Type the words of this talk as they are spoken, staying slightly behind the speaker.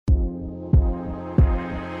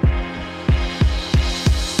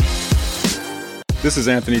This is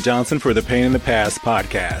Anthony Johnson for the Pain in the Past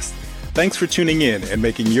podcast. Thanks for tuning in and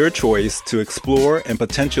making your choice to explore and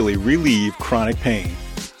potentially relieve chronic pain.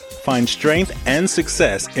 Find strength and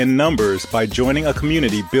success in numbers by joining a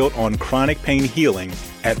community built on chronic pain healing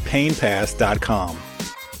at painpass.com.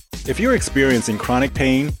 If you're experiencing chronic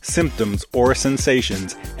pain, symptoms, or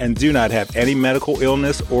sensations and do not have any medical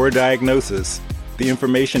illness or diagnosis, the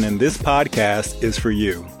information in this podcast is for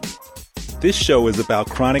you. This show is about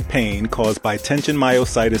chronic pain caused by tension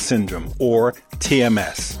myositis syndrome, or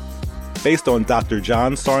TMS, based on Dr.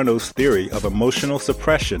 John Sarno's theory of emotional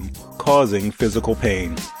suppression causing physical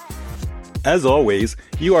pain. As always,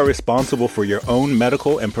 you are responsible for your own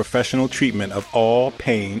medical and professional treatment of all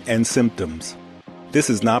pain and symptoms. This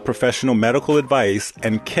is not professional medical advice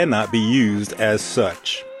and cannot be used as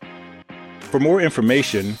such. For more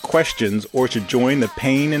information, questions, or to join the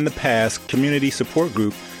Pain in the Past community support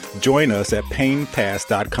group, join us at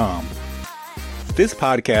painpass.com. This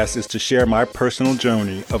podcast is to share my personal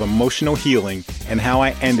journey of emotional healing and how I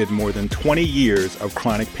ended more than 20 years of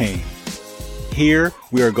chronic pain. Here,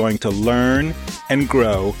 we are going to learn and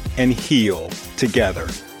grow and heal together.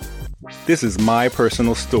 This is my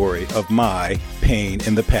personal story of my pain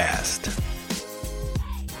in the past.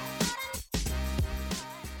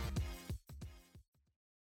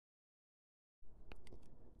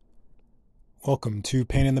 Welcome to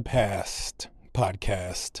Pain in the Past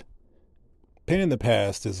podcast. Pain in the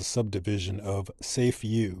Past is a subdivision of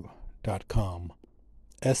SafeYou.com.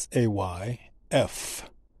 SayFYou.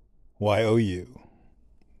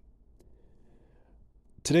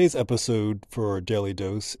 Today's episode for Daily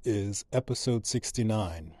Dose is episode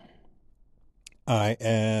 69. I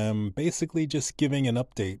am basically just giving an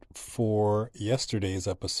update for yesterday's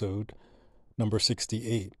episode, number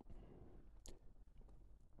 68.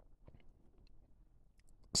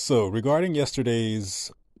 So, regarding yesterday's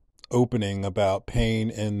opening about pain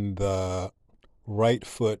in the right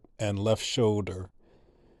foot and left shoulder,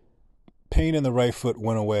 pain in the right foot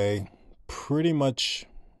went away pretty much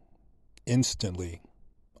instantly.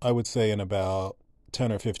 I would say in about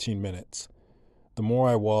 10 or 15 minutes. The more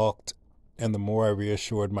I walked and the more I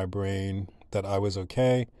reassured my brain that I was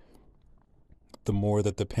okay, the more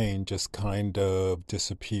that the pain just kind of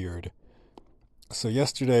disappeared. So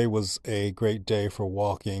yesterday was a great day for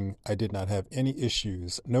walking. I did not have any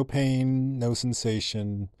issues. No pain, no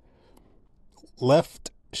sensation.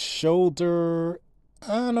 Left shoulder,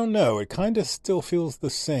 I don't know. It kind of still feels the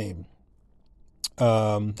same.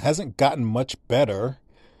 Hasn't gotten much better,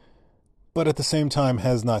 but at the same time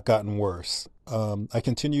has not gotten worse. I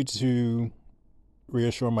continue to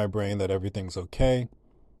reassure my brain that everything's okay.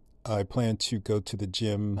 I plan to go to the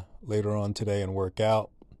gym later on today and work out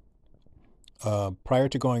prior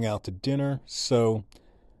to going out to dinner. So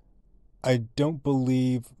I don't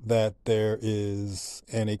believe that there is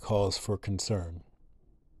any cause for concern.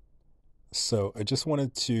 So I just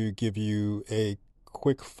wanted to give you a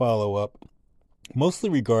quick follow-up,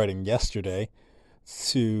 mostly regarding yesterday,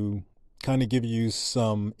 to kind of give you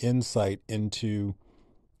some insight into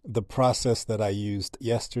the process that I used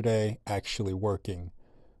yesterday actually working.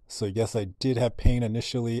 So yes, I did have pain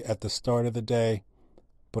initially at the start of the day,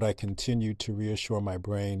 but I continued to reassure my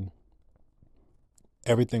brain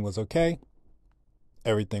everything was okay.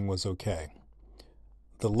 Everything was okay.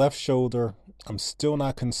 The left shoulder, I'm still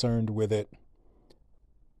not concerned with it.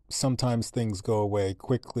 Sometimes things go away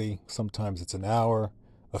quickly. Sometimes it's an hour,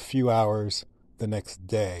 a few hours, the next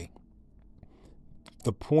day.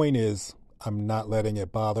 The point is, I'm not letting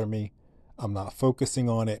it bother me. I'm not focusing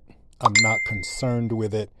on it. I'm not concerned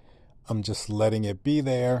with it. I'm just letting it be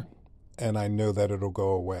there, and I know that it'll go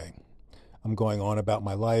away. I'm going on about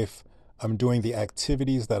my life. I'm doing the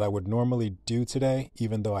activities that I would normally do today,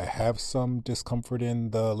 even though I have some discomfort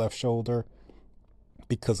in the left shoulder,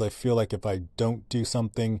 because I feel like if I don't do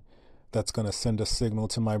something, that's going to send a signal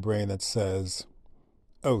to my brain that says,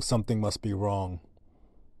 oh, something must be wrong.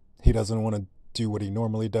 He doesn't want to do what he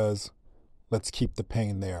normally does. Let's keep the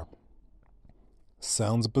pain there.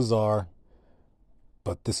 Sounds bizarre,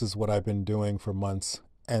 but this is what I've been doing for months,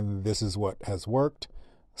 and this is what has worked,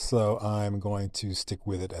 so I'm going to stick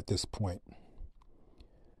with it at this point.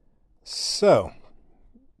 So,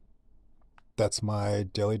 that's my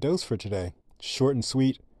daily dose for today. Short and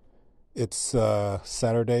sweet. It's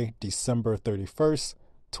Saturday, December 31st,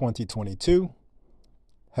 2022.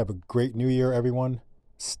 Have a great new year, everyone.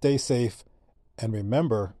 Stay safe. And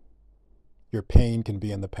remember, your pain can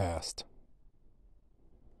be in the past.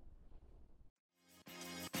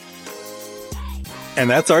 And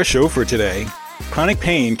that's our show for today. Chronic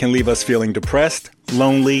pain can leave us feeling depressed,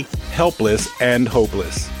 lonely, helpless, and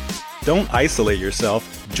hopeless. Don't isolate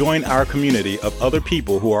yourself. Join our community of other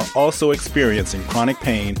people who are also experiencing chronic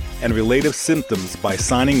pain and related symptoms by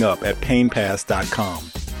signing up at painpass.com.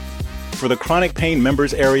 For the chronic pain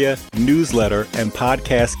members area, newsletter, and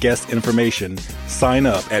podcast guest information, sign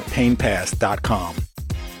up at painpass.com.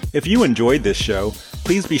 If you enjoyed this show,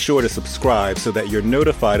 please be sure to subscribe so that you're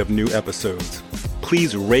notified of new episodes.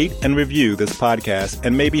 Please rate and review this podcast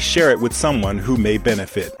and maybe share it with someone who may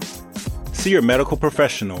benefit. See your medical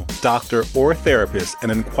professional, doctor, or therapist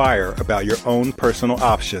and inquire about your own personal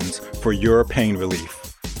options for your pain relief.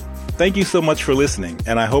 Thank you so much for listening,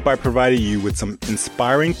 and I hope I provided you with some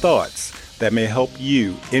inspiring thoughts that may help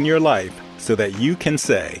you in your life so that you can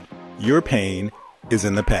say, your pain is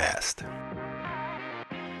in the past.